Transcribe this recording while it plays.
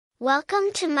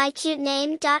Welcome to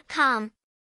mycutename.com.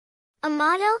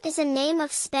 Amado is a name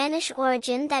of Spanish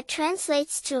origin that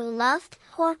translates to loved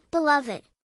or beloved.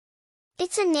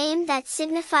 It's a name that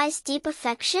signifies deep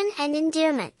affection and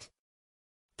endearment.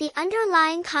 The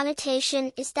underlying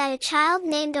connotation is that a child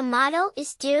named Amado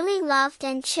is dearly loved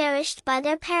and cherished by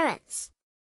their parents.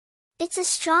 It's a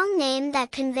strong name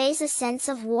that conveys a sense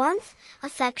of warmth,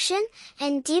 affection,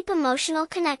 and deep emotional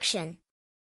connection.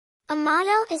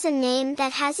 Amado is a name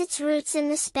that has its roots in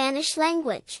the Spanish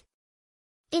language.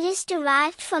 It is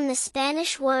derived from the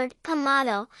Spanish word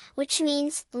amado, which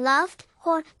means loved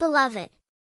or beloved.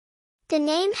 The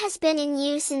name has been in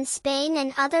use in Spain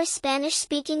and other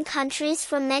Spanish-speaking countries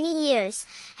for many years,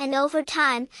 and over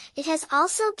time, it has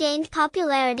also gained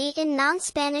popularity in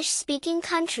non-Spanish-speaking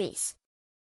countries.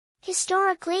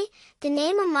 Historically, the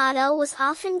name Amado was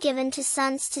often given to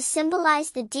sons to symbolize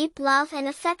the deep love and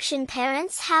affection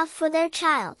parents have for their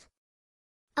child.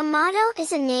 Amado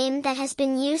is a name that has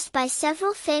been used by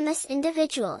several famous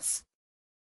individuals.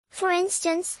 For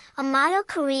instance, Amado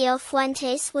Carrillo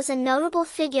Fuentes was a notable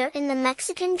figure in the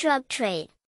Mexican drug trade.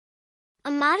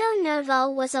 Amado Nervo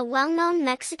was a well-known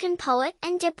Mexican poet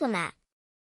and diplomat.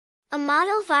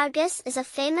 Amado Vargas is a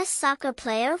famous soccer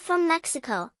player from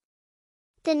Mexico.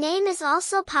 The name is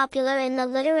also popular in the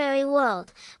literary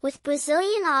world, with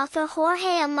Brazilian author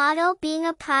Jorge Amado being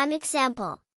a prime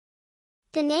example.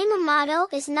 The name Amado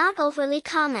is not overly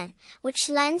common, which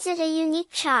lends it a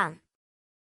unique charm.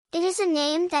 It is a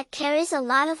name that carries a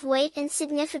lot of weight and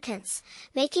significance,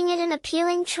 making it an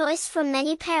appealing choice for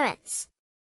many parents.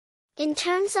 In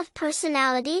terms of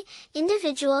personality,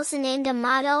 individuals named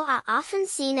Amado are often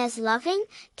seen as loving,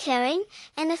 caring,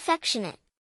 and affectionate.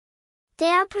 They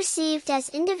are perceived as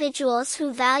individuals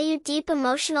who value deep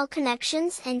emotional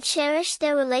connections and cherish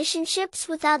their relationships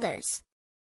with others.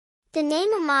 The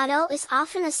name Amado is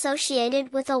often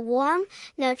associated with a warm,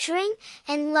 nurturing,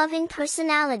 and loving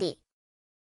personality.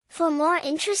 For more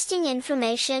interesting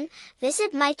information,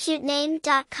 visit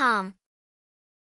mycutename.com.